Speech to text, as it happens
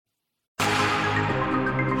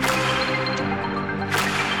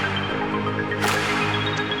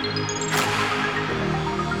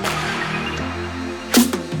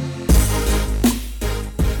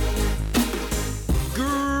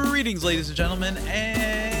Greetings, ladies and gentlemen,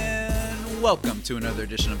 and welcome to another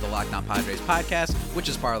edition of the Locked On Padres podcast, which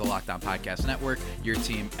is part of the Locked On Podcast Network, your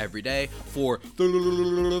team every day for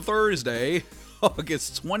Thursday,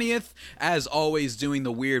 August 20th. As always, doing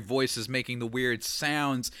the weird voices, making the weird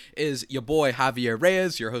sounds is your boy Javier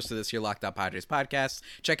Reyes, your host of this here Locked On Padres podcast.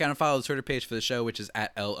 Check out and follow the Twitter page for the show, which is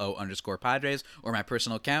at LO_Padres, or my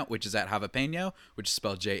personal account, which is at Javapeno, which is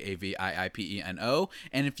spelled JAVIIPENO.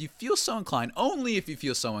 And if you feel so inclined, only if you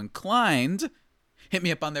feel so inclined, hit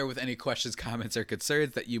me up on there with any questions, comments, or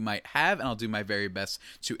concerns that you might have, and I'll do my very best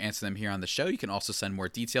to answer them here on the show. You can also send more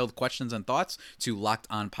detailed questions and thoughts to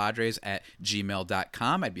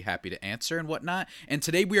lockedonpadres@gmail.com. I'd be happy to answer and whatnot. And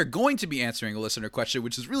today we are going to be answering a listener question,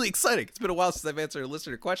 which is really exciting. It's been a while since I've answered a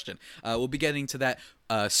listener question. We'll be getting to that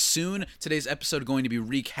soon. Today's episode going to be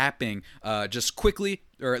recapping just quickly,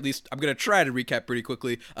 or at least I'm going to try to recap pretty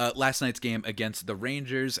quickly, last night's game against the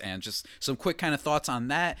Rangers, and just some quick kind of thoughts on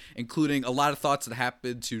that, including a lot of thoughts that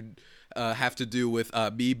happened to have to do with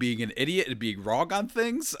me being an idiot and being wrong on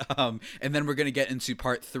things. And then we're going to get into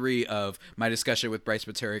part 3 of my discussion with Bryce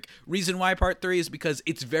Paterick. Reason why part 3 is because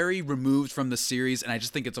it's very removed from the series, and I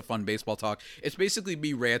just think it's a fun baseball talk. It's basically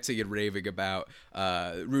me ranting and raving about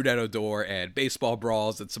Rougned Odor and baseball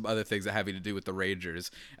brawls and some other things that having to do with the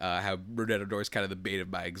Rangers. How Rougned Odor is kind of the bane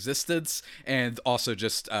of my existence, and also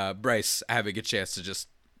just Bryce having a chance to just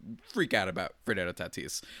freak out about Fernando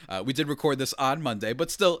Tatis. We did record this on Monday, but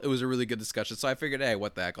still, it was a really good discussion, so I figured, hey,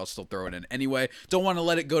 what the heck, I'll still throw it in anyway. Don't want to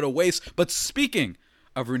let it go to waste. But speaking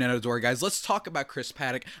of Rougned Odor, guys, let's talk about Chris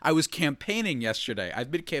Paddack. I was campaigning yesterday. I've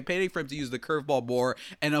been campaigning for him to use the curveball more,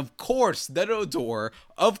 and of course, that Odor,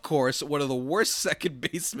 of course, one of the worst second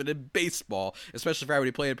basemen in baseball, especially for how many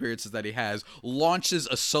plate appearances that he has, launches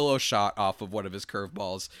a solo shot off of one of his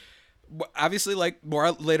curveballs. Obviously, like,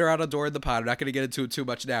 more later on Odor in the pod. I'm not going to get into it too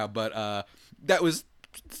much now, but I was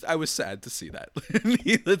sad to see that.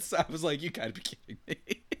 I was like, you gotta be kidding me.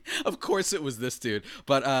 Of course it was this dude.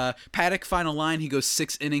 But Paddack, final line, he goes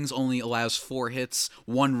 6 innings, only allows 4 hits,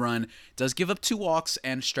 1 run, does give up 2 walks,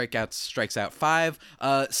 and strikes out 5.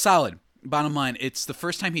 Solid. Bottom line, it's the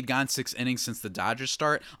first time he'd gone 6 innings since the Dodgers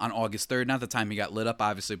start on August 3rd. Not the time he got lit up,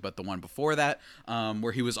 obviously, but the one before that,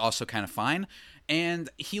 where he was also kind of fine. And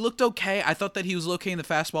he looked okay. I thought that he was locating the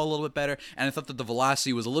fastball a little bit better, and I thought that the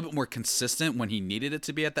velocity was a little bit more consistent when he needed it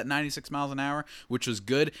to be at that 96 miles an hour, which was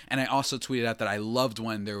good. And I also tweeted out that I loved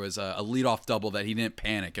when there was a leadoff double that he didn't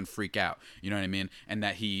panic and freak out, you know what I mean? And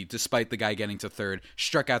that he, despite the guy getting to third,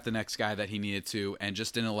 struck out the next guy that he needed to and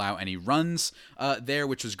just didn't allow any runs there,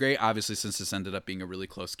 which was great, obviously, since this ended up being a really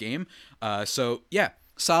close game. So, yeah.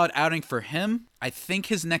 Solid outing for him. I think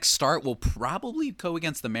his next start will probably go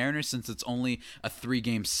against the Mariners since it's only a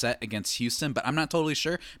 3-game set against Houston, but I'm not totally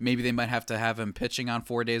sure. Maybe they might have to have him pitching on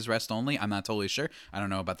 4 days rest only. I'm not totally sure. I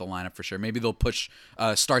don't know about the lineup for sure. Maybe they'll push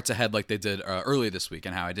starts ahead like they did earlier this week,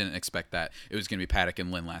 and how I didn't expect that it was going to be Paddack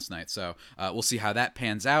and Lynn last night. So we'll see how that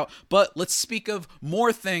pans out. But let's speak of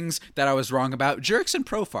more things that I was wrong about. Jurickson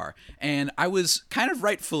Profar. And I was kind of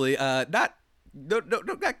rightfully No,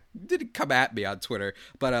 that didn't come at me on Twitter,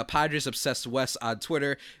 but Padres Obsessed West on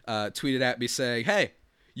Twitter tweeted at me saying, hey,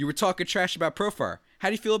 you were talking trash about Profar. How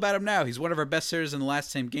do you feel about him now? He's one of our best hitters in the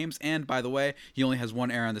last 10 games, and by the way, he only has 1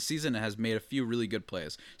 error on the season and has made a few really good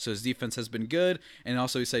plays. So his defense has been good, and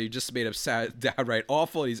also he said he just made him downright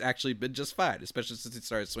awful, and he's actually been just fine, especially since he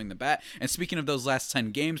started swinging the bat. And speaking of those last 10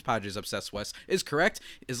 games, Padres Obsessed West is correct.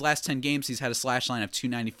 His last 10 games, he's had a slash line of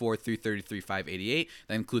 294, 333, 588.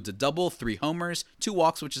 That includes a double, 3 homers, 2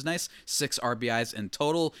 walks, which is nice, 6 RBIs in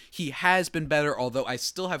total. He has been better, although I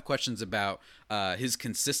still have questions about his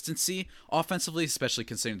consistency offensively, especially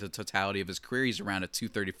considering the totality of his career. He's around a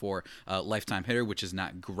 234 lifetime hitter, which is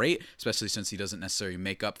not great, especially since he doesn't necessarily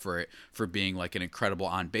make up for it for being like an incredible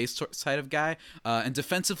on-base side of guy. And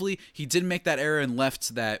defensively, he did make that error in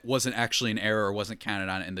left that wasn't actually an error or wasn't counted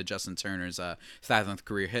on in the Justin Turner's 1,000th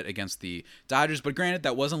career hit against the Dodgers. But granted,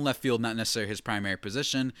 that wasn't left field, not necessarily his primary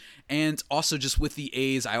position. And also just with the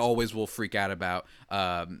A's, I always will freak out about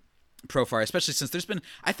Profar, especially since there's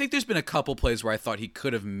been a couple plays where I thought he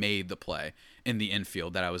could have made the play in the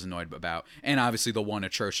infield that I was annoyed about. And obviously the one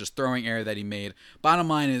atrocious throwing error that he made. Bottom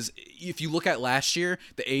line is, if you look at last year,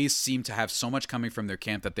 the A's seemed to have so much coming from their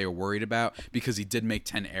camp that they were worried about because he did make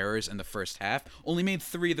 10 errors in the first half. Only made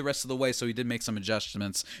 3 the rest of the way, so he did make some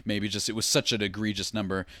adjustments. Maybe just it was such an egregious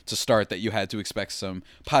number to start that you had to expect some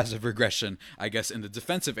positive regression, I guess, in the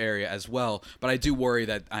defensive area as well. But I do worry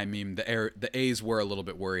that, the A's were a little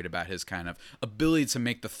bit worried about his kind of ability to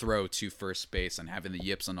make the throw to first base and having the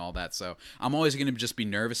yips and all that. So I'm always going to just be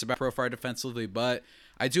nervous about Profar defensively, but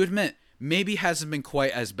I do admit maybe hasn't been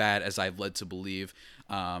quite as bad as I've led to believe.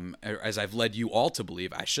 as I've led you all to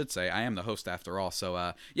believe. I should say I am the host after all.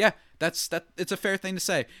 So yeah, that's it's a fair thing to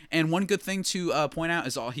say. And one good thing to point out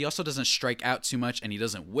is he also doesn't strike out too much, and he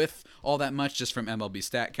doesn't whiff all that much. Just from MLB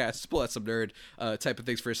Statcast, pull out some nerd type of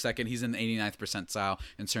things for a second. He's in the 89th percentile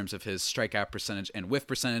in terms of his strikeout percentage and whiff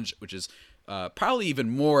percentage, which is probably even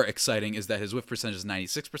more exciting is that his whiff percentage is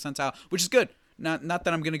 96th percentile, which is good. Not that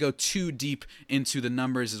I'm going to go too deep into the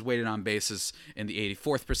numbers. His weighted on base is in the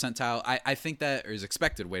 84th percentile. I think that, or his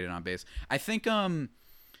expected weighted on base. I think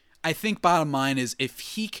bottom line is if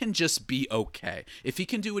he can just be okay, if he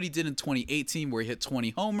can do what he did in 2018 where he hit 20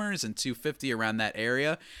 homers and 250 around that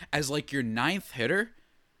area as like your ninth hitter,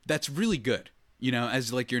 that's really good. You know,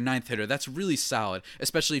 as like your ninth hitter, that's really solid,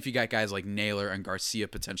 especially if you got guys like Naylor and Garcia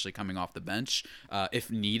potentially coming off the bench if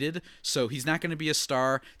needed. So he's not going to be a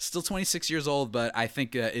star, still 26 years old, but I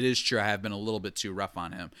think it is true I have been a little bit too rough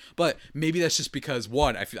on him. But maybe that's just because,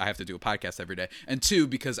 one, I have to do a podcast every day, and two,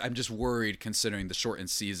 because I'm just worried considering the shortened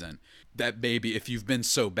season that maybe if you've been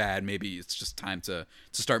so bad, maybe it's just time to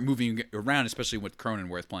start moving around, especially with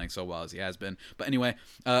Cronenworth playing so well as he has been. But anyway,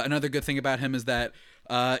 another good thing about him is that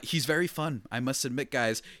he's very fun. I must admit,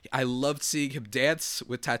 guys, I loved seeing him dance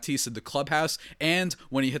with Tatis in the clubhouse and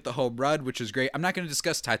when he hit the home run, which was great. I'm not going to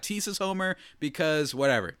discuss Tatis's homer because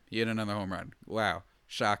whatever. He hit another home run. Wow.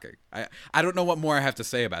 Shocking. I don't know what more I have to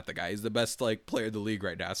say about the guy. He's the best player in the league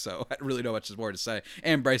right now, so I really know much more to say.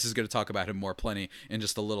 And Bryce is going to talk about him more plenty in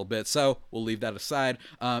just a little bit, so we'll leave that aside.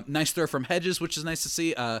 Nice throw from Hedges, which is nice to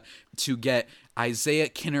see, to get Isaiah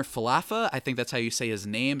Kiner-Falefa, I think that's how you say his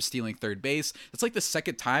name, stealing third base. It's like the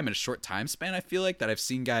second time in a short time span, I feel like, that I've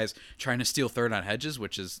seen guys trying to steal third on Hedges,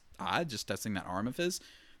 which is odd, just testing that arm of his.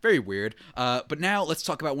 Very weird. But now let's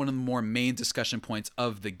talk about one of the more main discussion points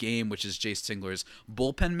of the game, which is Jayce Tingler's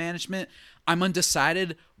bullpen management. I'm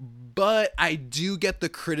undecided, but I do get the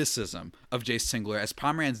criticism of Jayce Tingler, as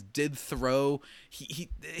Pomeranz did throw.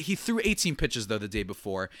 He threw 18 pitches, though, the day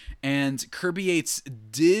before, and Kirby Yates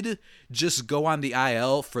did just go on the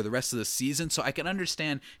IL for the rest of the season, so I can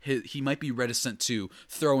understand he might be reticent to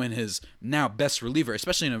throw in his now best reliever,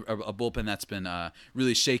 especially in a bullpen that's been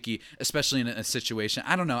really shaky, especially in a situation.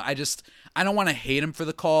 I don't know. I don't want to hate him for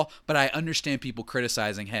the call, but I understand people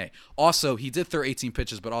criticizing, hey, also, he did throw 18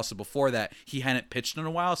 pitches, but also before that, he hadn't pitched in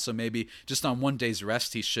a while, so maybe just on one day's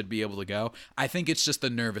rest, he should be able to go. I think it's just the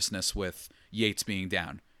nervousness with Yates being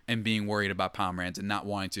down and being worried about Pomeranz and not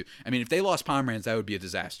wanting to. I mean, if they lost Pomeranz, that would be a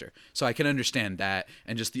disaster. So I can understand that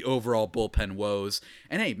and just the overall bullpen woes.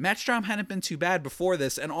 And hey, Matt Strahm hadn't been too bad before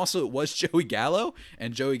this, and also it was Joey Gallo.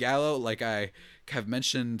 And Joey Gallo, like I have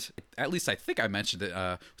mentioned, at least I think I mentioned it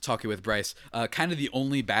talking with Bryce, kind of the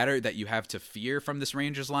only batter that you have to fear from this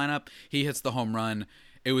Rangers lineup. He hits the home run.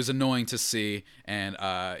 It was annoying to see, and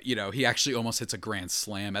he actually almost hits a grand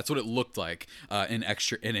slam. That's what it looked like in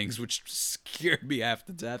extra innings, which scared me half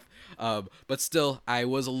to death. But still, I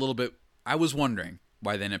was wondering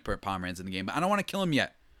why they didn't put Pomeranz in the game. But I don't want to kill him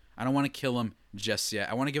yet. I don't want to kill him just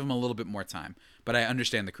yet. I want to give him a little bit more time. But I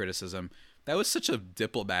understand the criticism. That was such a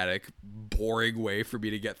diplomatic, boring way for me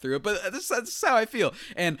to get through it, but that's how I feel.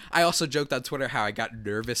 And I also joked on Twitter how I got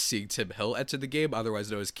nervous seeing Tim Hill enter the game, otherwise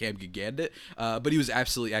known as Cam Gigandit, but he was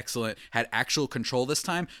absolutely excellent, had actual control this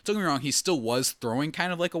time. Don't get me wrong, he still was throwing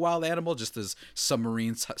kind of like a wild animal, just his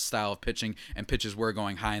submarine style of pitching, and pitches were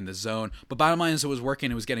going high in the zone. But bottom line is it was working,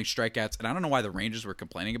 it was getting strikeouts, and I don't know why the Rangers were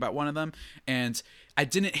complaining about one of them. And I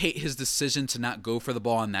didn't hate his decision to not go for the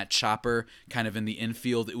ball on that chopper kind of in the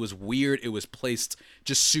infield. It was weird. It was placed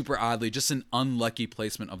just super oddly, just an unlucky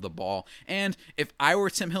placement of the ball. And if I were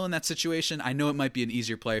Tim Hill in that situation, I know it might be an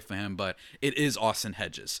easier play for him, but it is Austin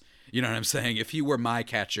Hedges. You know what I'm saying? If he were my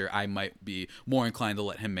catcher, I might be more inclined to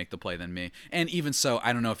let him make the play than me. And even so,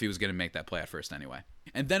 I don't know if he was going to make that play at first anyway.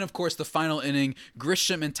 And then, of course, the final inning,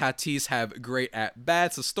 Grisham and Tatis have great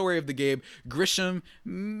at-bats. The story of the game, Grisham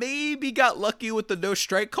maybe got lucky with the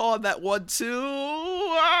no-strike call on that 1-2.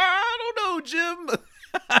 I don't know, Jim.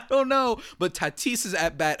 I don't know. But Tatis's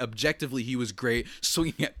at-bat, objectively, he was great,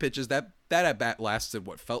 swinging at pitches. That at-bat lasted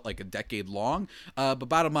what felt like a decade long. But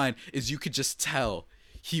bottom line is you could just tell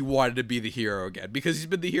he wanted to be the hero again because he's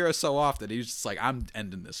been the hero so often. He was just like, I'm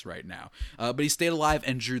ending this right now. But he stayed alive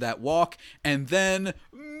and drew that walk. And then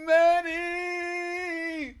Manny!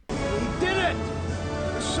 He did it!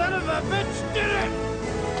 The son of a bitch did it!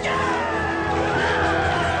 Yeah!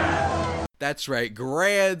 That's right.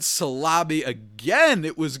 Grand salami again.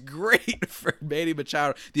 It was great for Manny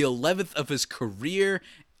Machado. The 11th of his career.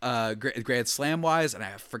 Grand Slam wise, and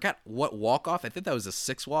I forgot what walk-off. I think that was the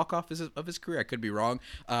 6th walk-off of his career. I could be wrong.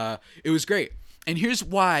 It was great. And here's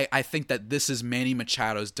why I think that this is Manny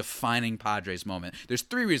Machado's defining Padres moment. There's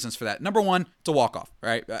 3 reasons for that. Number 1, it's a walk-off,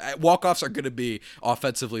 right? Walk-offs are going to be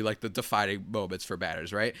offensively like the defining moments for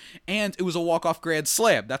batters, right? And it was a walk-off grand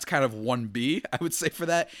slam. That's kind of 1B, I would say, for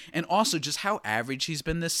that. And also just how average he's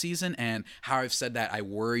been this season, and how I've said that I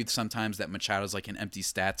worried sometimes that Machado's like an empty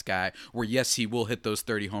stats guy, where yes, he will hit those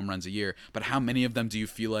 30 home runs a year, but how many of them do you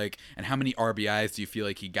feel like, and how many RBIs do you feel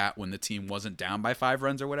like he got when the team wasn't down by 5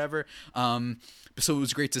 runs or whatever? So it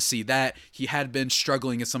was great to see that. He had been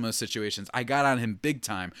struggling in some of those situations. I got on him big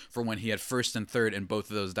time for when he had first and third in both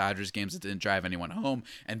of those Dodgers games that didn't drive anyone home,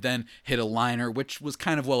 and then hit a liner, which was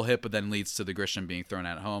kind of well hit, but then leads to the Grisham being thrown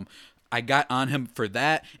at home. I got on him for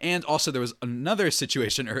that, and also there was another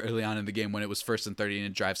situation early on in the game when it was first and 30 and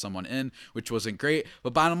it drive someone in, which wasn't great.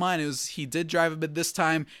 But bottom line is he did drive a bit this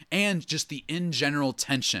time, and just the in general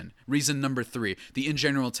tension. Reason number 3, the in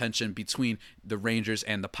general tension between the Rangers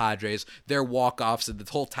and the Padres, their walk-offs, and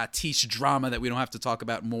the whole Tatis drama that we don't have to talk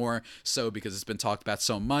about more so because it's been talked about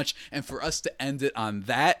so much. And for us to end it on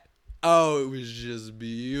that, oh, it was just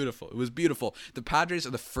beautiful. It was beautiful. The Padres are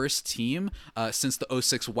the first team since the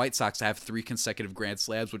 '06 White Sox to have 3 consecutive grand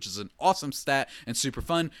slams, which is an awesome stat and super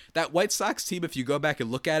fun. That White Sox team, if you go back and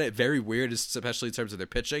look at it, very weird, especially in terms of their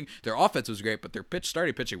pitching. Their offense was great, but their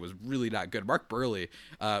starting pitching was really not good. Mark Burley,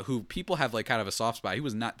 who people have like kind of a soft spot, he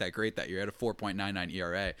was not that great that year at a 4.99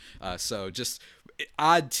 ERA. So just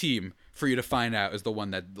odd team for you to find out is the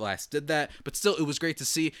one that last did that. But still, it was great to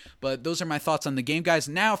see. But those are my thoughts on the game, guys.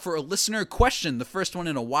 Now for a listener question, the first one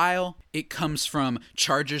in a while. It comes from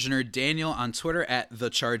Chargers Nerd Daniel on Twitter at The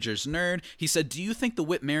Chargers Nerd. He said, do you think the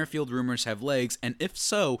Whit Merrifield rumors have legs? And if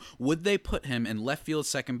so, would they put him in left field,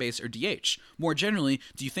 second base, or DH? More generally,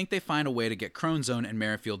 do you think they find a way to get Cronzone and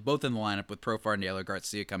Merrifield both in the lineup with Profar, Naylor,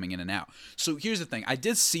 Garcia coming in and out? So here's the thing. I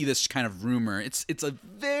did see this kind of rumor. It's a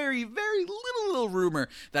very, very little rumor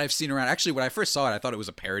that I've seen around. Actually, when I first saw it, I thought it was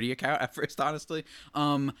a parody account at first, honestly.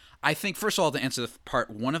 I think, first of all, to answer the part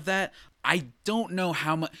 1 of that, I don't know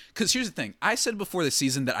how much, because here's the thing. I said before the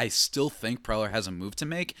season that I still think Preller has a move to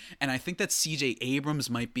make, and I think that CJ Abrams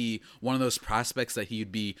might be one of those prospects that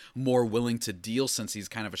he'd be more willing to deal since he's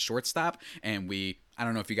kind of a shortstop, and I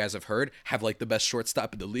don't know if you guys have heard, have like the best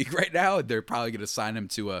shortstop in the league right now. They're probably going to sign him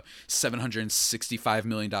to a $765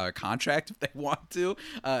 million contract if they want to,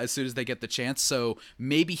 as soon as they get the chance. So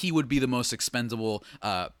maybe he would be the most expendable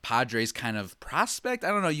Padres kind of prospect. I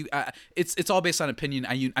don't know. It's all based on opinion.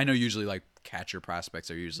 I know usually like catcher prospects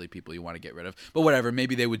are usually people you want to get rid of, but whatever.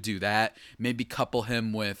 Maybe they would do that. Maybe couple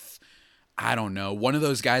him with, I don't know, one of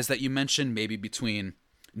those guys that you mentioned, maybe between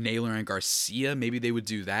Naylor and Garcia, maybe they would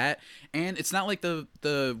do that. And it's not like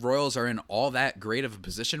the Royals are in all that great of a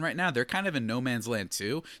position right now. They're kind of in no man's land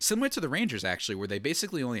too, similar to the Rangers actually, where they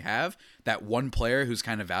basically only have that one player who's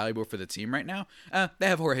kind of valuable for the team right now. They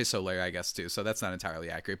have Jorge Soler, I guess, too, so that's not entirely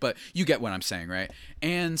accurate, but you get what I'm saying, right?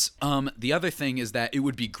 And the other thing is that it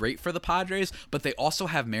would be great for the Padres, but they also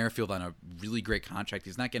have Merrifield on a really great contract.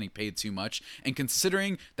 He's not getting paid too much, and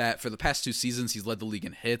considering that for the past 2 seasons he's led the league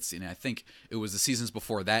in hits, and I think it was the seasons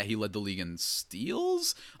before that he led the league in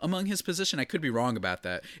steals among his position. I could be wrong about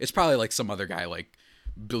that. It's probably like some other guy, like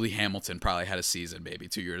Billy Hamilton probably had a season maybe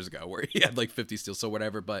 2 years ago where he had like 50 steals, so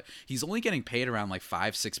whatever, but he's only getting paid around like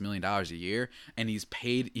 $5-6 million a year, and he's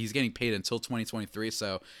getting paid until 2023.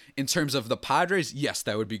 So in terms of the Padres, yes,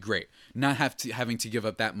 that would be great, not having to give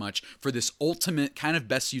up that much for this ultimate kind of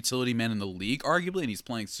best utility man in the league arguably, and he's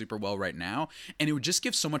playing super well right now, and it would just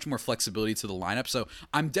give so much more flexibility to the lineup. So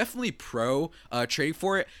I'm definitely pro trading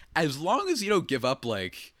for it, as long as you don't give up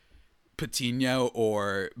like Patino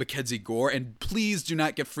or Mackenzie Gore, and please do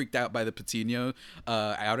not get freaked out by the Patino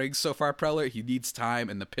outings so far, Preller. He needs time,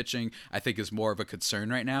 and the pitching, I think, is more of a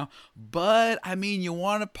concern right now. But, I mean, you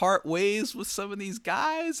want to part ways with some of these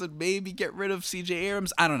guys and maybe get rid of CJ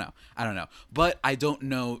Abrams? I don't know. But I don't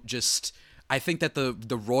know, I think that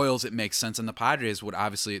the Royals, it makes sense, and the Padres would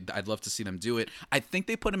obviously, I'd love to see them do it. I think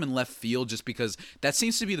they put him in left field just because that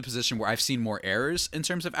seems to be the position where I've seen more errors in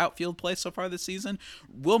terms of outfield play so far this season.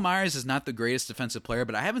 Will Myers is not the greatest defensive player,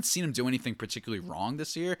 but I haven't seen him do anything particularly wrong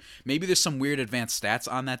this year. Maybe there's some weird advanced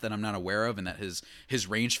stats on that I'm not aware of, and that his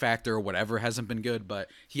range factor or whatever hasn't been good, but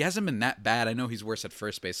he hasn't been that bad. I know he's worse at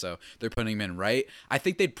first base, so they're putting him in right. I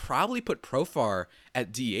think they'd probably put Profar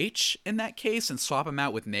at DH in that case and swap him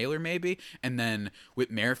out with Naylor maybe, and then Whit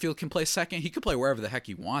Merrifield can play second. He could play wherever the heck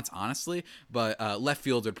he wants, honestly, but left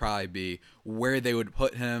field would probably be where they would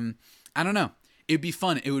put him. I don't know. It'd be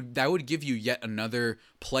fun. That would give you yet another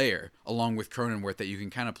player along with Cronenworth that you can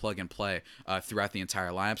kind of plug and play throughout the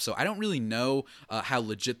entire lineup. So I don't really know how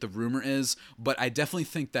legit the rumor is, but I definitely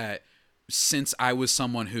think that since I was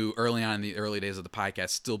someone who early on in the early days of the podcast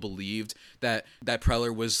still believed that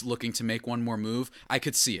Preller was looking to make one more move, I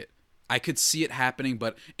could see it. I could see it happening,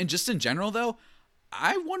 but and just in general though,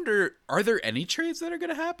 I wonder, are there any trades that are going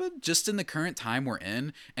to happen just in the current time we're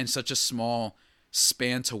in and such a small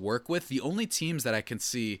span to work with? The only teams that I can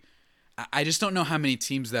see, I just don't know how many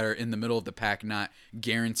teams that are in the middle of the pack, not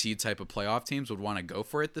guaranteed type of playoff teams, would want to go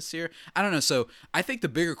for it this year. I don't know. So I think the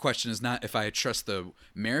bigger question is not if I trust the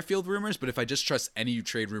Merrifield rumors, but if I just trust any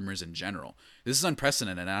trade rumors in general. This is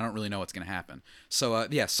unprecedented, and I don't really know what's going to happen. So,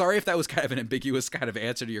 yeah, sorry if that was kind of an ambiguous kind of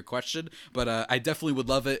answer to your question, but I definitely would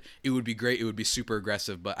love it. It would be great. It would be super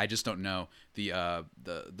aggressive, but I just don't know the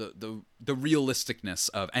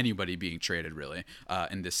realisticness of anybody being traded really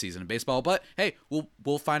in this season of baseball. But hey,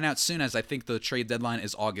 we'll find out soon, as I think the trade deadline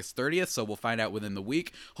is August 30th, so we'll find out within the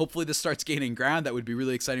week. Hopefully this starts gaining ground. That would be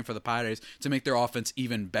really exciting for the Padres to make their offense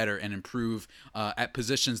even better and improve at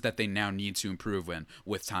positions that they now need to improve in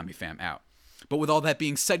with Tommy Pham out. But with all that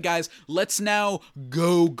being said, guys, let's now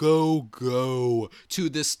go to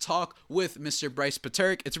this talk with Mr. Bryce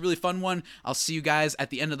Paterik. It's a really fun one. I'll see you guys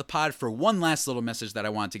at the end of the pod for one last little message that I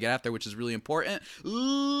wanted to get out there, which is really important.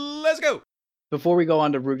 Let's go. Before we go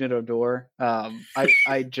on to Rougned Odor,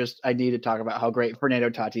 I need to talk about how great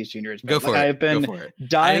Fernando Tatis Jr. has been. Go for it. I've been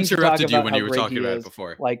dying to talk about when how you were great talking he about is. it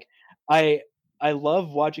before. Like, I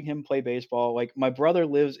love watching him play baseball. Like, my brother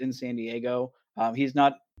lives in San Diego. He's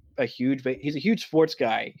not he's a huge sports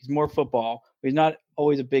guy. He's more football. He's not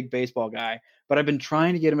always a big baseball guy. But I've been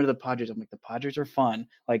trying to get him into the Padres. I'm like, the Padres are fun.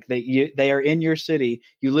 Like, they are in your city.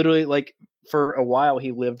 You literally, like, for a while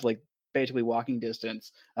he lived like basically walking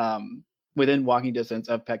distance. Within walking distance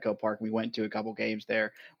of Petco Park. We went to a couple games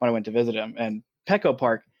there when I went to visit him. And Petco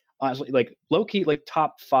Park, honestly, like low key, like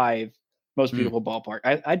top 5 most beautiful ballpark.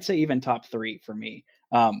 I'd say even top 3 for me.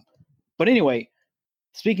 But anyway,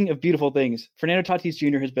 speaking of beautiful things, Fernando Tatis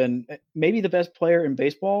Jr. has been maybe the best player in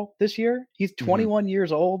baseball this year. He's 21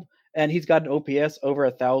 years old and he's got an OPS over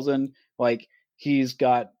 1,000. Like, he's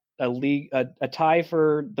got a tie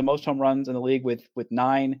for the most home runs in the league with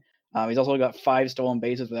 9. He's also got 5 stolen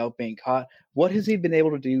bases without being caught. What has he been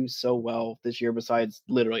able to do so well this year besides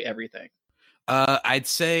literally everything? I'd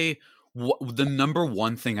say the number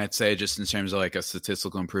one thing I'd say, just in terms of like a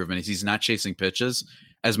statistical improvement, is he's not chasing pitches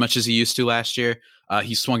as much as he used to last year.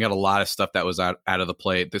 He swung at a lot of stuff that was out of the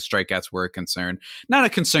plate. The strikeouts were a concern. Not a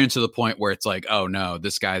concern to the point where it's like, oh no,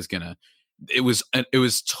 this guy's gonna. It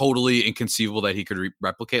was totally inconceivable that he could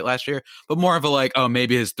replicate last year, but more of a like, oh,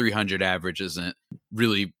 maybe his 300 average isn't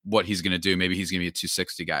really what he's going to do. Maybe he's going to be a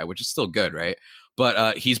 260 guy, which is still good, right?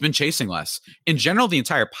 But he's been chasing less. In general, the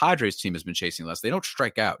entire Padres team has been chasing less. They don't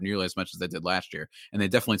strike out nearly as much as they did last year, and they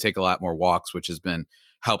definitely take a lot more walks, which has been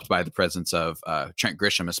helped by the presence of Trent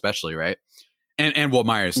Grisham, especially, right? And Walt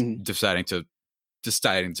Myers deciding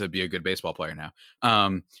to be a good baseball player now.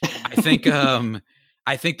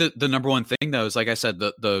 I think that the number one thing, though, is, like I said,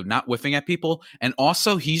 the not whiffing at people. And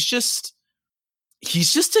also he's just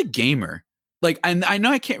a gamer. Like, I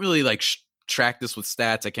know I can't really like track this with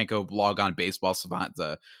stats. I can't go log on Baseball Savant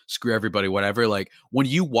to screw everybody, whatever. Like, when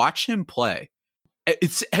you watch him play,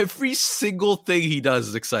 it's every single thing he does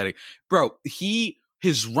is exciting. Bro,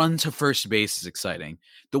 his run to first base is exciting.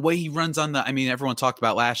 The way he runs on everyone talked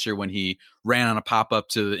about last year when he ran on a pop-up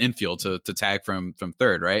to the infield to tag from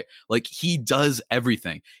third, right? Like, he does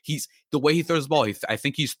everything. The way he throws the ball, I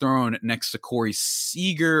think he's thrown next to Corey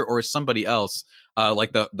Seager or somebody else,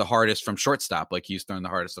 like the hardest from shortstop. Like, he's thrown the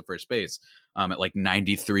hardest to first base at like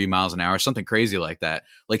 93 miles an hour, something crazy like that.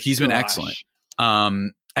 Like, he's been excellent.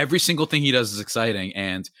 Every single thing he does is exciting.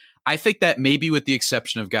 And I think that maybe with the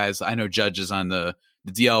exception of guys, I know Judge is on the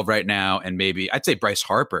DL right now, and maybe I'd say Bryce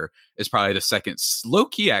Harper is probably the second. Low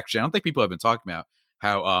key, actually, I don't think people have been talking about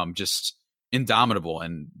how just indomitable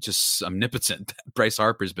and just omnipotent Bryce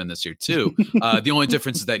Harper's been this year too. The only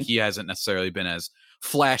difference is that he hasn't necessarily been as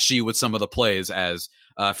flashy with some of the plays as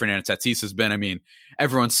Fernando Tatis has been. I mean,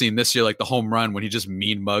 everyone's seen this year, like the home run when he just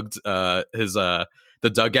mean mugged the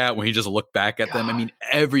dugout, when he just looked back at them. I mean,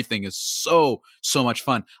 everything is so much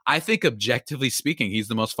fun. I think objectively speaking, he's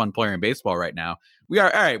the most fun player in baseball right now. We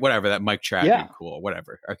are all right. Whatever, that Mike Trout, cool.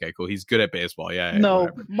 Whatever. Okay, cool. He's good at baseball. Yeah. No,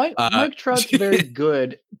 Mike Trout's very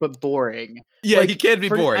good, but boring. Yeah, like, he can be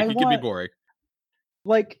boring. He can be boring.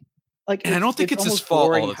 Like, and I don't think it's his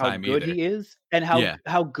fault all the time either. How good he is and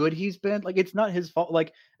how good he's been. Like, it's not his fault.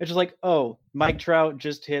 Like, it's just like, oh, Mike Trout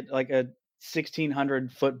just hit like a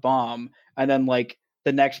 1,600-foot bomb, and then like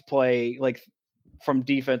the next play, like from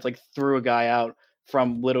defense, like threw a guy out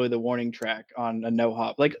from literally the warning track on a no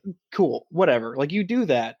hop. Like, cool, whatever. Like, you do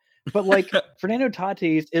that, But like Fernando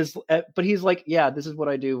Tatis is, but he's like, yeah, this is what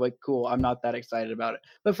I do. Like, cool. I'm not that excited about it.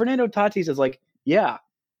 But Fernando Tatis is like, yeah,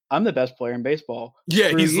 I'm the best player in baseball. Yeah,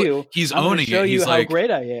 Screw you. he's I'm owning show it. you He's how like,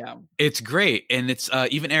 great I am. it's great. And it's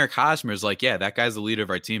even Eric Hosmer's like, yeah, that guy's the leader of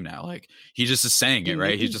our team now. Like, he just is saying it,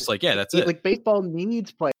 right? He's just like, yeah, that's it. Like, baseball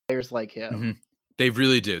needs players like him. Mm-hmm. They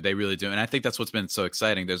really do. They really do. And I think that's what's been so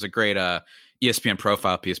exciting. There's a great ESPN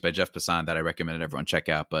profile piece by Jeff Passan that I recommended everyone check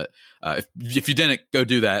out. But if you didn't, go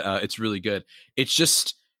do that. It's really good. It's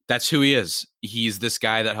just, that's who he is. He's this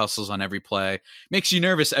guy that hustles on every play. Makes you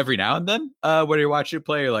nervous every now and then when you're watching a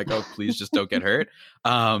play. You're like, oh, please just don't get hurt.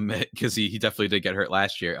 Because he definitely did get hurt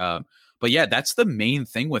last year. But yeah, that's the main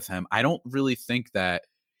thing with him. I don't really think that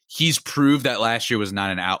he's proved that last year was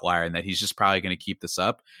not an outlier and that he's just probably going to keep this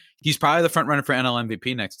up. He's probably the front runner for NL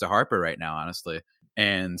MVP next to Harper right now, honestly.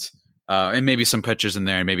 And maybe some pitchers in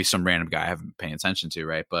there and maybe some random guy I haven't been paying attention to,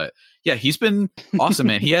 right? But yeah, he's been awesome,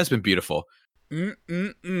 man. He has been beautiful.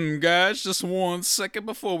 Guys, just 1 second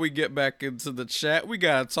before we get back into the chat, we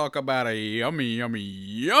gotta talk about a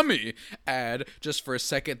yummy ad just for a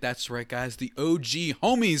second. That's right, guys, the OG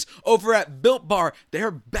homies over at Built Bar,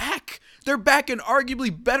 they're back. They're back and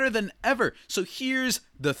arguably better than ever. So here's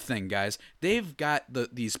the thing, guys. They've got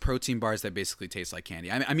these protein bars that basically taste like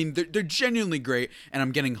candy. I mean, they're genuinely great, and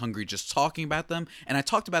I'm getting hungry just talking about them. And I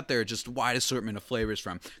talked about their just wide assortment of flavors,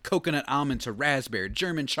 from coconut almond to raspberry,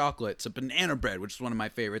 German chocolate to banana bread, which is one of my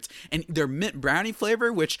favorites, and their mint brownie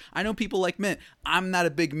flavor, which I know people like mint. I'm not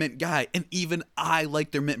a big mint guy, and even I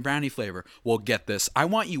like their mint brownie flavor. Well, get this. I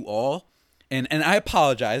want you all, and I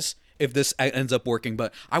apologize if this ends up working,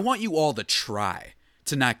 but I want you all to try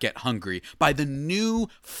to not get hungry by the new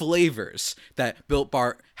flavors that Built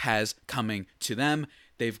Bar has coming to them.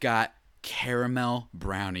 They've got caramel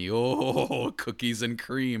brownie, oh, cookies and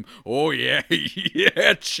cream, oh yeah,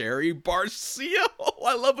 yeah, cherry barcia, oh,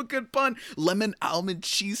 I love a good pun, lemon almond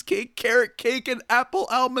cheesecake, carrot cake, and apple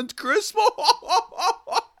almond crisp.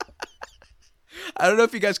 I don't know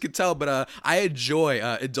if you guys can tell, but I enjoy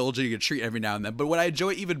indulging in a treat every now and then. But what I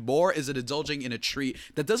enjoy even more is indulging in a treat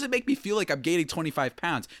that doesn't make me feel like I'm gaining 25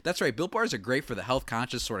 pounds. That's right, Built Bars are great for the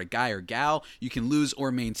health-conscious sort of guy or gal. You can lose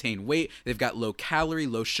or maintain weight. They've got low calorie,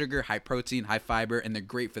 low sugar, high protein, high fiber, and they're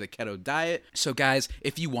great for the keto diet. So guys,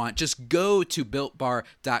 if you want, just go to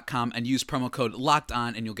BuiltBar.com and use promo code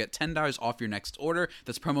LOCKEDON, and you'll get $10 off your next order.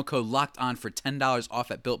 That's promo code LOCKEDON for $10 off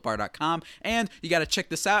at BuiltBar.com. And you got to check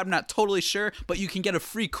this out. I'm not totally sure, but you can get a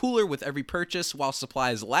free cooler with every purchase while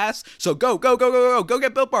supplies last. So go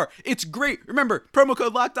get Built Bar. It's great. Remember, promo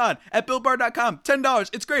code locked on at BuiltBar.com. $10.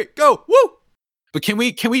 It's great. Go. Woo. But can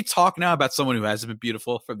we talk now about someone who hasn't been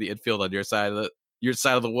beautiful from the infield on your side of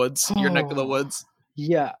the woods, your neck of the woods?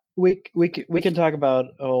 Yeah. We can talk about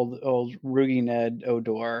old Rougned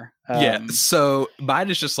Odor. Yeah. So mine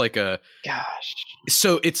is just like a gosh.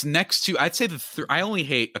 So it's next to, I'd say I only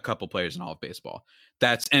hate a couple players in all of baseball.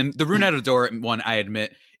 And the Rougned Odor one, I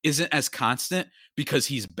admit, isn't as constant because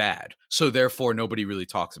he's bad. So therefore, nobody really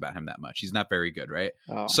talks about him that much. He's not very good, right?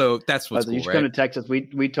 Oh. So that's what's cool, you should come to Texas.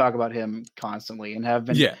 We talk about him constantly and have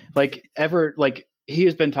been he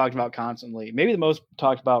has been talked about constantly. Maybe the most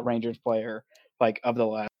talked about Rangers player of the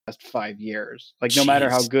last 5 years. No matter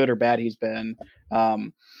how good or bad he's been.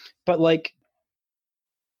 But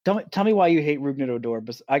tell me why you hate Rougned Odor.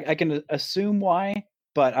 But I can assume why.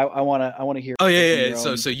 But I want to hear. Oh yeah.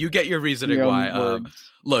 So you get your reasoning why.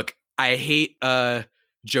 Look, I hate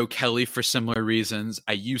Joe Kelly for similar reasons.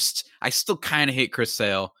 I still kind of hate Chris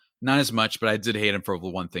Sale, not as much, but I did hate him for the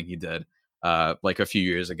one thing he did, a few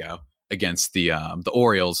years ago against the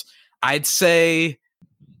Orioles. I'd say,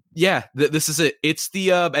 yeah, this is it. It's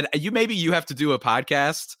the and you have to do a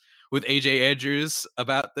podcast with AJ Andrews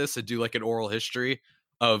about this and do an oral history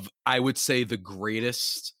of, I would say, the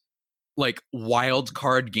greatest wild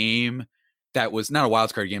card game that was not a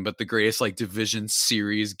wild card game, but the greatest division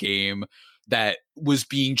series game that was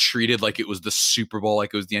being treated like it was the Super Bowl,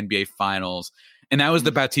 like it was the NBA Finals, and that was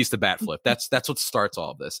the Bautista bat flip. That's what starts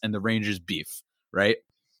all of this, and the Rangers beef, right?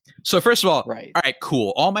 So first of all, right. All right,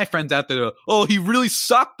 cool. All my friends out there, he really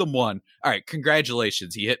sucked them one. All right,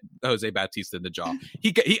 congratulations. He hit Jose Bautista in the jaw.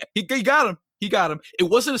 He got him. He got him. It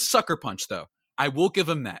wasn't a sucker punch though. I will give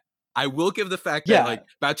him that. I will give the fact that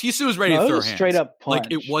Bautista was ready to throw hands. Straight up punch.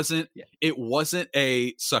 It wasn't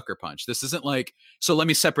a sucker punch. This isn't so let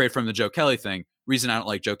me separate from the Joe Kelly thing. Reason I don't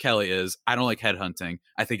like Joe Kelly is I don't like headhunting.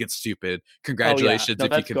 I think it's stupid. Congratulations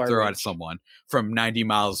if you can throw at someone from 90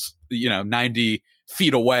 miles, 90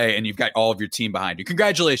 feet away and you've got all of your team behind you.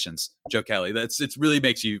 Congratulations, Joe Kelly. It really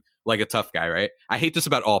makes you like a tough guy, right? I hate this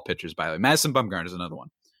about all pitchers, by the way. Madison Bumgarner is another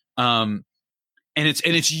one. And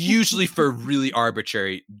it's usually for really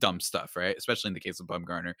arbitrary, dumb stuff, right? Especially in the case of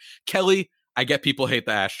Bumgarner. Kelly, I get people hate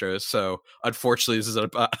the Astros, so unfortunately, this is an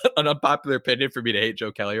unpopular opinion for me to hate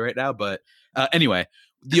Joe Kelly right now. But anyway,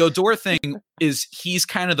 the Odor thing is he's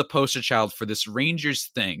kind of the poster child for this Rangers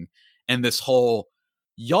thing and this whole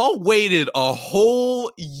y'all waited a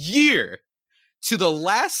whole year to the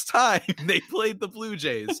last time they played the Blue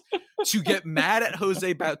Jays to get mad at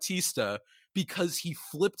Jose Bautista because he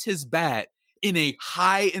flipped his bat in a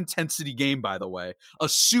high intensity game, by the way, a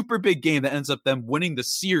super big game that ends up them winning the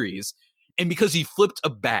series. And because he flipped a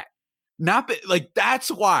bat, that's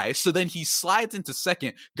why. So then he slides into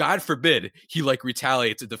second. God forbid he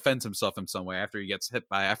retaliates and defends himself in some way after he gets hit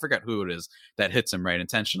by, I forgot who it is that hits him right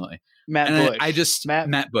intentionally. Matt Bush.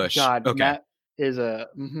 Matt Bush. God, okay. Matt is a.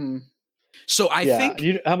 Mm-hmm. So I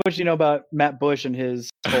think how much do you know about Matt Bush and his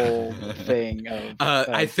whole thing?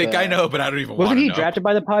 I think I know, but I don't even. Wasn't he drafted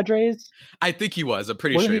by the Padres? I think he was. I'm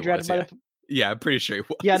pretty sure he was. Yeah, I'm pretty sure he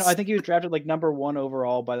was. Yeah, no, I think he was drafted number 1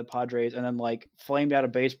 overall by the Padres, and then flamed out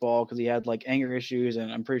of baseball because he had anger issues,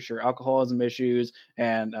 and I'm pretty sure alcoholism issues,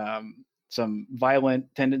 and some violent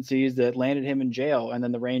tendencies that landed him in jail. And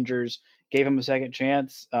then the Rangers gave him a second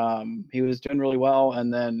chance. He was doing really well,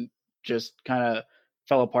 and then just kind of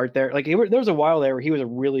fell apart there. There was a while there where he was a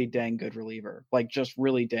really dang good reliever, just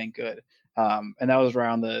really dang good. And that was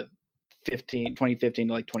around the 2015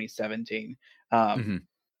 to 2017.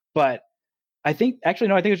 But I think it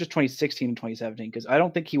was just 2016 and 2017 because I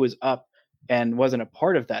don't think he was up and wasn't a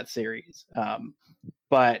part of that series.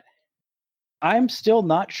 But I'm still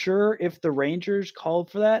not sure if the Rangers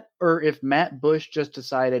called for that or if Matt Bush just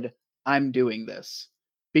decided I'm doing this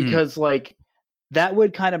because that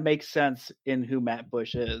would kind of make sense in who Matt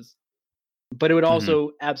Bush is. But it would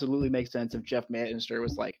also absolutely make sense if Jeff Manchester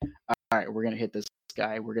was all right, we're going to hit this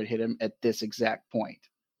guy. We're going to hit him at this exact point.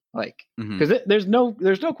 Because there's no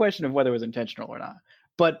question of whether it was intentional or not.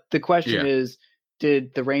 But the question is,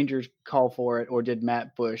 did the Rangers call for it or did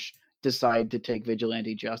Matt Bush decide to take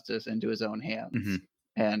vigilante justice into his own hands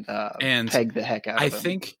and peg the heck out of him? I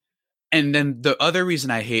think. And then the other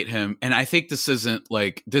reason I hate him, and I think this isn't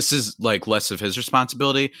this is less of his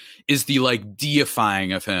responsibility, is the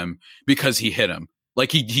deifying of him because he hit him.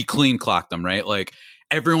 He clean clocked him, right?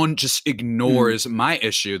 Everyone just ignores my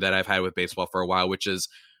issue that I've had with baseball for a while, which is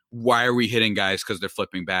why are we hitting guys because they're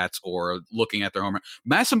flipping bats or looking at their home run?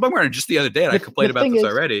 Madison Bumgarner just the other day, and I complained about this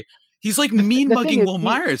already. He's mean mugging Will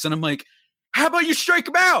Myers, and I'm like, how about you strike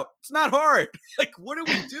him out? It's not hard. What are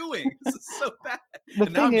we doing? This is so bad.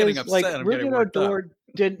 And now I'm getting upset. Rougned Odor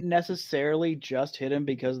didn't necessarily just hit him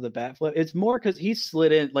because of the bat flip. It's more because he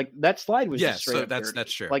slid in. That slide was just straight. That's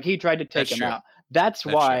true. He tried to take him out. That's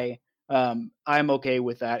why I'm okay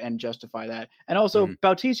with that and justify that. And also,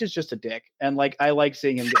 Bautista's just a dick, and I like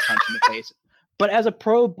seeing him get punched in the face. But as a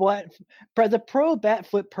pro bat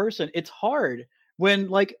flip person, it's hard.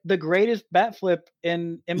 When the greatest bat flip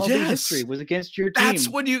in MLB history was against your team. That's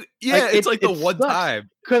when you it's the one time.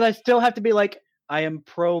 Because I still have to be I am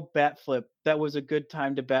pro bat flip. That was a good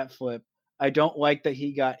time to bat flip. I don't like that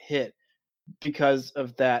he got hit because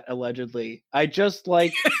of that allegedly. I just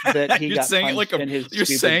like that he got punched in his You're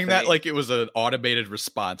saying face. that it was an automated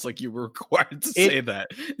response, you were required to say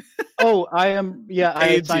that. Oh, I am. Yeah,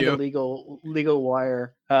 I signed a legal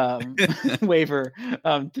wire waiver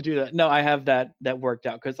to do that. No, I have that worked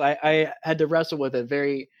out because I had to wrestle with it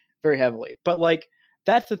very, very heavily. But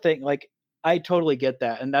that's the thing. I totally get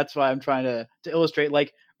that, and that's why I'm trying to illustrate.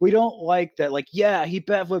 We don't like that. He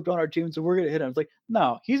bat flipped on our team, so we're gonna hit him. It's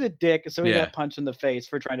no, he's a dick, so he got punched in the face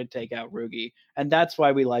for trying to take out Rugi, and that's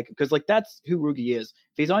why we like him because that's who Rugi is.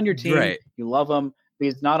 If he's on your team, you love him. If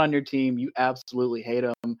he's not on your team, you absolutely hate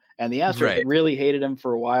him. And the Astros really hated him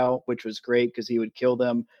for a while, which was great because he would kill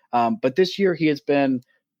them. But this year he has been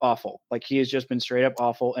awful. He has just been straight up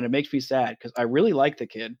awful, and it makes me sad because I really like the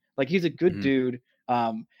kid. He's a good dude.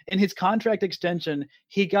 In his contract extension,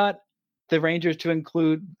 he got the Rangers to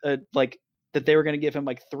include that they were going to give him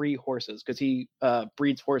 3 horses because he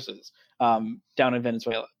breeds horses down in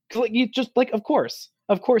Venezuela. You just of course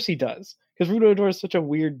he does because Rougned Odor is such a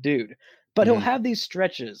weird dude. But he'll have these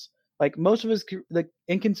stretches. Most of his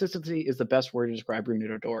inconsistency is the best word to describe Rougned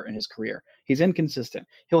Odor in his career. He's inconsistent.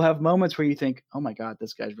 He'll have moments where you think, oh my God,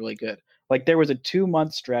 this guy's really good. There was a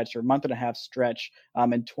 2-month stretch or month and a half stretch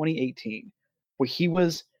in 2018 where he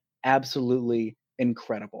was absolutely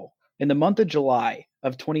incredible. In the month of July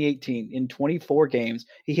of 2018, in 24 games,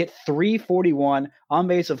 he hit .341, on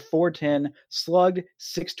base of .410, slugged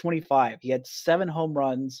 .625. He had 7 home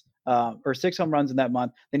runs, or 6 home runs in that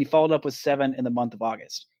month. Then he followed up with 7 in the month of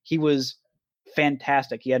August. He was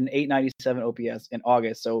fantastic. He had an 897 OPS in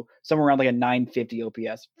August, so somewhere around like a 950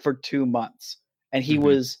 OPS for 2 months, and he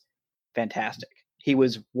was fantastic. He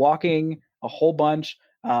was walking a whole bunch,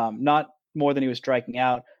 not more than he was striking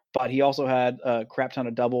out, but he also had a crap ton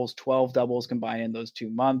of doubles, 12 doubles combined in those 2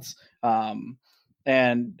 months,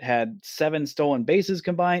 and had 7 stolen bases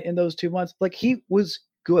combined in those 2 months. Like, he was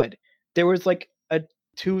good. There was like a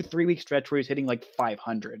 2-3 week stretch where he's hitting like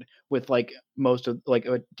 500 with like most of like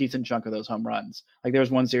a decent chunk of those home runs. Like, there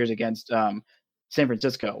was one series against San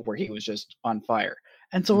Francisco where he was just on fire.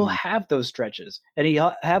 And so he'll have those stretches, and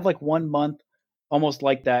he'll have like 1 month almost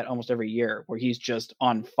like that almost every year where he's just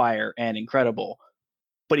on fire and incredible,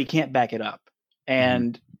 but he can't back it up.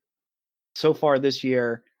 And so far this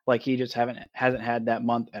year, like, he just hasn't had that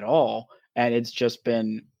month at all, and it's just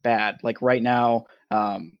been bad. Like, right now,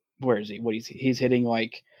 where is he? He's hitting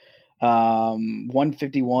like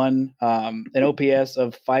 151, an OPS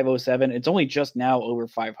of 507. It's only just now over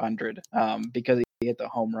 500 because he hit the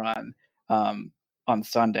home run on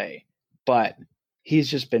Sunday. But he's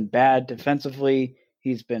just been bad defensively.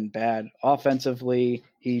 He's been bad offensively.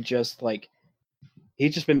 He's just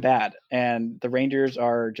been bad. And the Rangers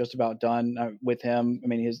are just about done with him. I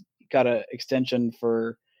mean, he's got an extension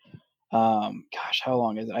for how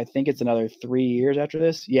long is it? I think it's another 3 years after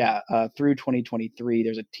this. Yeah, through 2023.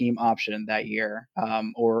 There's a team option that year,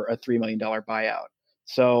 or a $3 million buyout.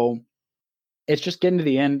 So it's just getting to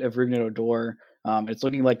the end of Rougned Odor. It's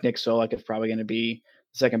looking like Nick Solak is probably going to be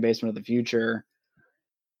the second baseman of the future,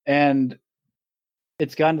 and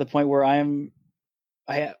it's gotten to the point where I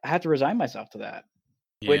have to resign myself to that,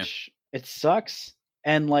 which it sucks.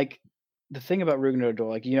 And like, the thing about Rougned Odor,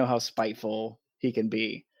 like, you know how spiteful he can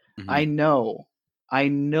be. I know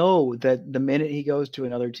that the minute he goes to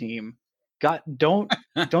another team, don't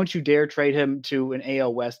you dare trade him to an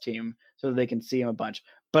AL West team so that they can see him a bunch.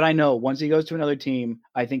 But I know once he goes to another team,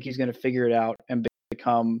 I think he's going to figure it out and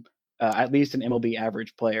become at least an MLB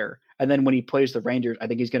average player. And then when he plays the Rangers, I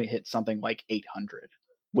think he's going to hit something like 800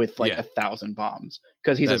 with like 1,000 bombs,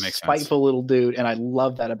 because he's a spiteful little dude, and I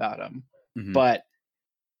love that about him. But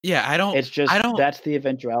that's the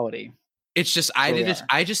eventuality. It's just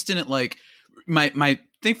I just didn't like my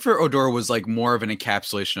thing for Odor was like more of an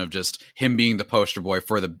encapsulation of just him being the poster boy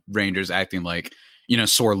for the Rangers, acting like, you know,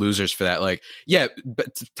 sore losers for that. Like, yeah, but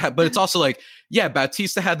it's also like, yeah,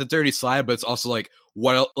 Bautista had the dirty slide, but it's also like,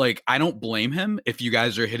 like, I don't blame him if you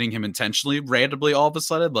guys are hitting him intentionally randomly all of a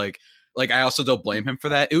sudden. Like I also don't blame him for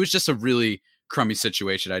that. It was just a really crummy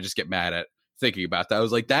situation. I just get mad at thinking about that. I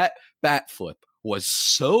was like, that bat flip was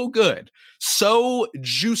so good, so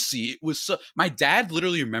juicy. It was so. My dad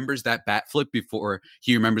literally remembers that bat flip before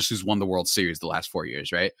he remembers who's won the World Series the last 4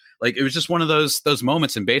 years, right? Like, it was just one of those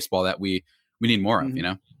moments in baseball that we need more of, you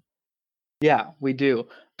know? Yeah, we do.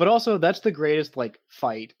 But also, that's the greatest like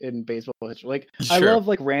fight in baseball history. Like, Sure. I love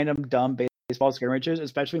like random dumb baseball scrimmages,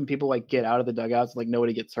 especially when people like get out of the dugouts, like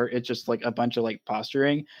nobody gets hurt. It's just like a bunch of like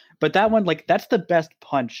posturing. But that one, like, that's the best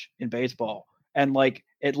punch in baseball, and like,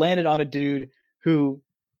 it landed on a dude who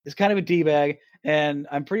is kind of a D-bag, and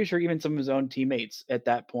I'm pretty sure even some of his own teammates at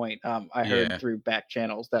that point, I heard through back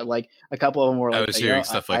channels that like a couple of them were like, I was hearing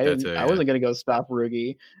stuff like that too. I wasn't going to go stop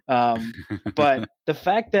Roogie. But the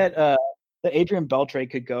fact that Adrian Beltre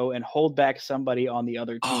could go and hold back somebody on the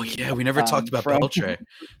other team. Oh yeah, we never talked about Beltre.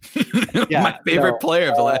 My favorite player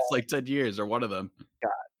of the last like 10 years, or one of them.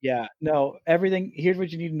 God, yeah, no, everything. Here's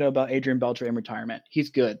what you need to know about Adrian Beltre in retirement. He's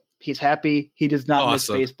good. He's happy. He does not miss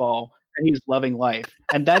baseball, and he's loving life.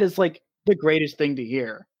 And that is like the greatest thing to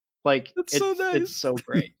hear. Like, it's so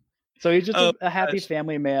great. So he's just a happy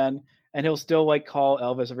family man, and he'll still like call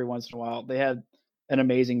Elvis every once in a while. They had an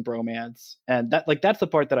amazing bromance, and that's the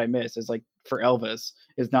part that I miss, is like, for Elvis,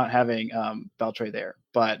 is not having Beltre there.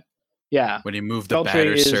 But yeah, when he moved the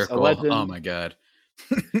batter's circle, oh my god.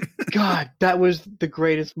 God, that was the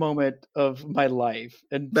greatest moment of my life,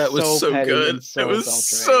 and that was so good. It was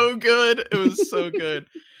so good. It was so good.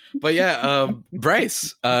 But yeah,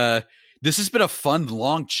 Bryce, this has been a fun,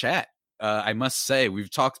 long chat. I must say, we've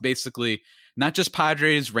talked basically not just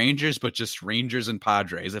Padres, Rangers, but just Rangers and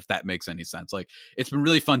Padres, if that makes any sense. Like, it's been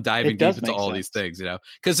really fun diving deep into all these things, you know,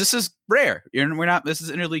 because this is rare. This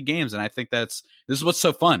is interleague games, and I think this is what's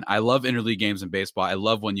so fun. I love interleague games in baseball. I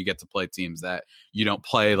love when you get to play teams that you don't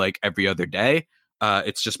play like every other day.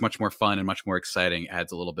 It's just much more fun and much more exciting. It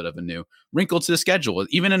adds a little bit of a new wrinkle to the schedule,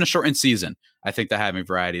 even in a shortened season. I think that having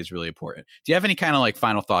variety is really important. Do you have any kind of like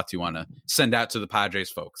final thoughts you want to send out to the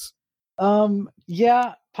Padres folks?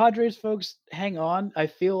 Yeah, Padres folks, hang on. I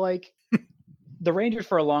feel like the Rangers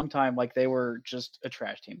for a long time, like, they were just a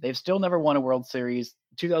trash team. They've still never won a World Series.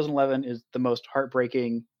 2011 is the most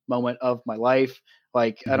heartbreaking moment of my life.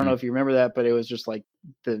 Like, I don't know Mhm. if you remember that, but it was just like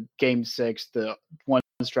the game 6, the one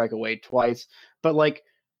strike away twice. But like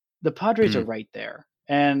the Padres are Mhm. right there.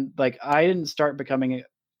 And like I didn't start becoming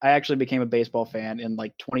I actually became a baseball fan in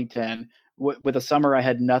like 2010 with a summer I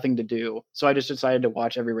had nothing to do. So I just decided to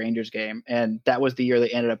watch every Rangers game, and that was the year they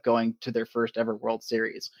ended up going to their first ever World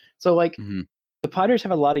Series. So like Mhm. the Padres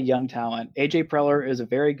have a lot of young talent. AJ Preller is a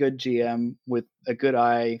very good GM with a good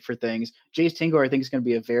eye for things. Jace Tingler, I think, is going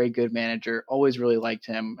to be a very good manager. Always really liked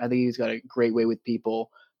him. I think he's got a great way with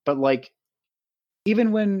people. But like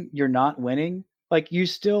even when you're not winning, like you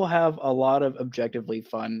still have a lot of objectively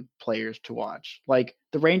fun players to watch. Like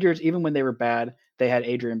the Rangers, even when they were bad, they had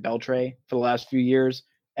Adrian Beltre for the last few years,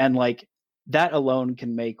 and like that alone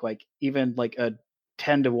can make like even like a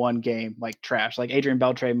 10-1 game like trash. Like Adrian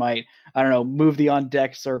Beltre might, I don't know, move the on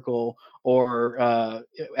deck circle or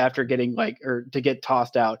after getting like or to get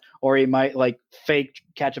tossed out, or he might like fake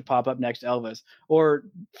catch a pop up next to Elvis, or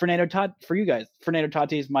for you guys, Fernando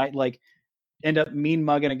Tatis might like end up mean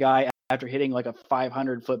mugging a guy after hitting like a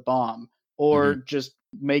 500-foot bomb, or Mhm. just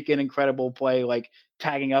make an incredible play like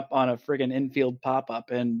tagging up on a friggin' infield pop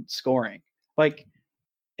up and scoring. Like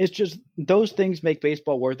it's just those things make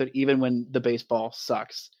baseball worth it, even when the baseball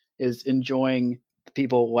sucks. Is enjoying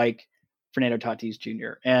people like Fernando Tatis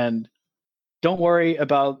Jr. And don't worry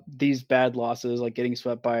about these bad losses, like getting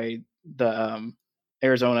swept by the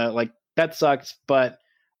Arizona. Like that sucks, but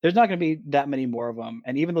there's not going to be that many more of them.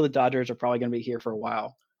 And even though the Dodgers are probably going to be here for a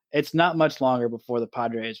while, it's not much longer before the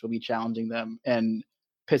Padres will be challenging them and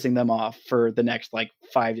pissing them off for the next like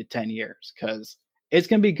 5 to 10 years, because it's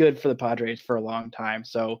going to be good for the Padres for a long time.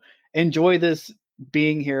 So enjoy this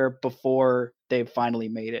being here before they've finally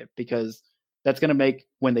made it, because that's going to make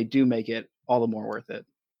when they do make it all the more worth it.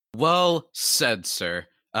 Well said, sir.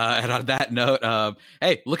 And on that note,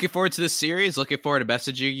 hey, looking forward to this series. Looking forward to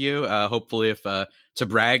messaging you. Hopefully, if to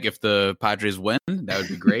brag if the Padres win, that would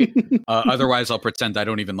be great. Otherwise, I'll pretend I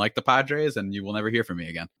don't even like the Padres, and you will never hear from me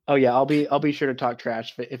again. Oh yeah, I'll be sure to talk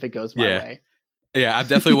trash if it goes my Yeah, way. yeah, I'm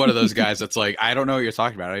definitely one of those guys that's like, I don't know what you're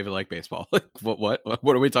talking about. I don't even like baseball. Like,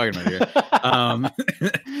 what are we talking about here? Um,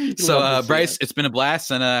 You so, love to see Bryce, it. it's been a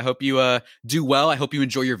blast, and I hope you do well. I hope you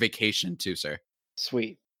enjoy your vacation too, sir.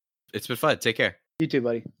 Sweet. It's been fun. Take care. You too,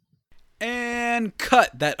 buddy. And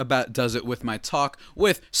cut. That about does it with my talk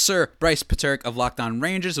with Sir Bryce Paterick of Locked On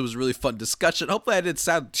Rangers. It was a really fun discussion. Hopefully I didn't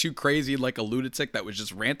sound too crazy like a lunatic that was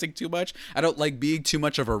just ranting too much. I don't like being too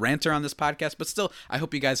much of a ranter on this podcast, but still, I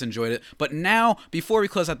hope you guys enjoyed it. But now, before we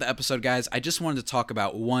close out the episode, guys, I just wanted to talk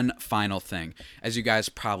about one final thing. As you guys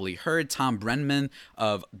probably heard, Tom Brennan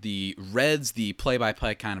of the Reds, the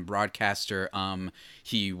play-by-play kind of broadcaster,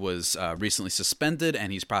 he was recently suspended,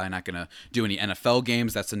 and he's probably not going to do any NFL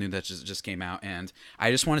games. That's the news that just came out. And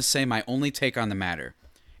I just want to say my only take on the matter.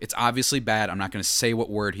 It's obviously bad. I'm not going to say what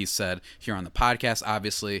word he said here on the podcast,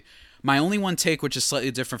 obviously. My only one take, which is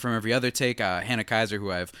slightly different from every other take, Hannah Kaiser,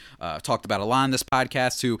 who I've talked about a lot on this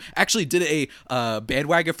podcast, who actually did a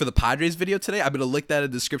bandwagon for the Padres video today. I'm going to link that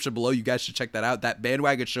in the description below. You guys should check that out. That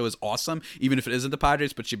bandwagon show is awesome, even if it isn't the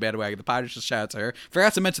Padres, but she bandwagoned the Padres. Just shout out to her.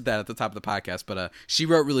 Forgot to mention that at the top of the podcast, but she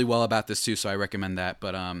wrote really well about this too, so I recommend that.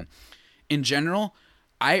 But in general,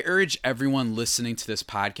 I urge everyone listening to this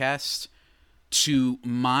podcast to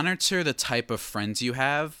monitor the type of friends you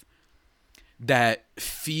have that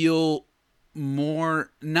feel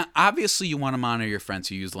more, not obviously you want to monitor your friends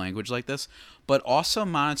who use language like this, but also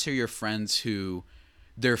monitor your friends who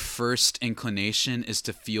their first inclination is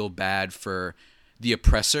to feel bad for the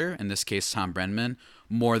oppressor, in this case Tom Brennan,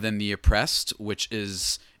 more than the oppressed, which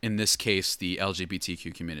is in this case the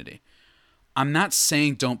LGBTQ community. I'm not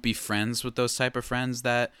saying don't be friends with those type of friends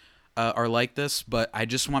that are like this, but I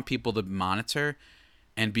just want people to monitor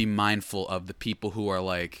and be mindful of the people who are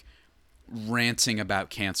like ranting about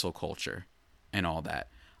cancel culture and all that.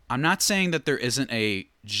 I'm not saying that there isn't a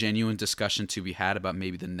genuine discussion to be had about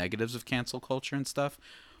maybe the negatives of cancel culture and stuff,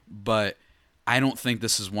 but I don't think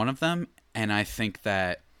this is one of them. And I think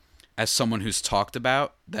that as someone who's talked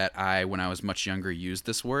about that, when I was much younger, used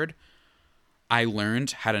this word, I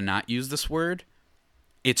learned how to not use this word.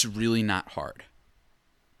 It's really not hard.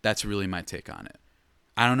 That's really my take on it.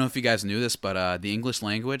 I don't know if you guys knew this, but the English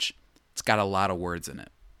language, it's got a lot of words in it.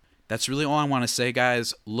 That's really all I want to say,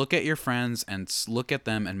 guys. Look at your friends and look at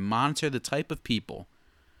them and monitor the type of people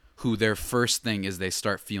who their first thing is they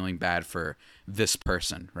start feeling bad for this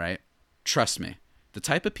person, right? Trust me. The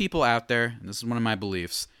type of people out there, and this is one of my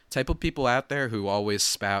beliefs, type of people out there who always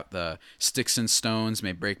spout the sticks and stones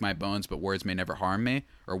may break my bones, but words may never harm me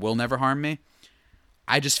or will never harm me.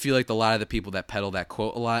 I just feel like a lot of the people that peddle that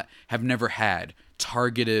quote a lot have never had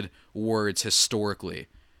targeted words historically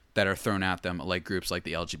that are thrown at them, like groups like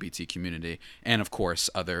the LGBT community, and of course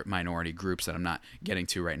other minority groups that I'm not getting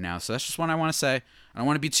to right now. So that's just what I want to say. I don't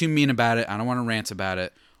want to be too mean about it. I don't want to rant about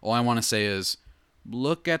it. All I want to say is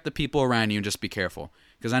look at the people around you and just be careful.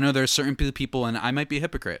 Because I know there are certain people, and I might be a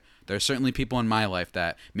hypocrite, there are certainly people in my life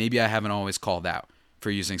that maybe I haven't always called out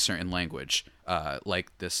for using certain language,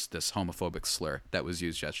 like this homophobic slur that was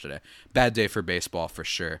used yesterday. Bad day for baseball for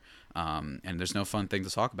sure, and there's no fun thing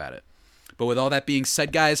to talk about it. But with all that being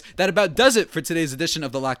said, guys, that about does it for today's edition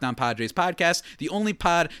of the Locked On Padres podcast, the only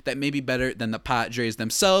pod that may be better than the Padres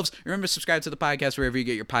themselves. Remember, subscribe to the podcast wherever you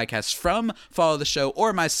get your podcasts from. Follow the show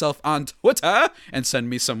or myself on Twitter and send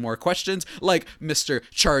me some more questions like Mr.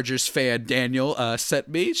 Chargers fan Daniel sent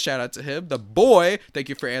me. Shout out to him. The boy, thank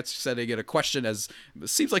you for sending in a question, as it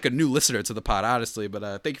seems like a new listener to the pod, honestly,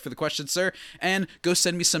 but thank you for the question, sir. And go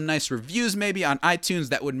send me some nice reviews maybe on iTunes.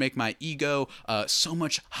 That would make my ego so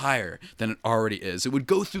much higher than it already is. It would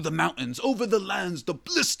go through the mountains, over the lands, the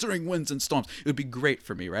blistering winds and storms. It would be great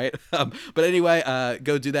for me, right? But anyway,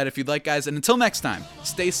 go do that if you'd like, guys. And until next time,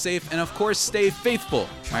 stay safe and, of course, stay faithful.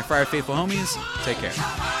 My Friar Faithful homies, take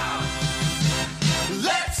care.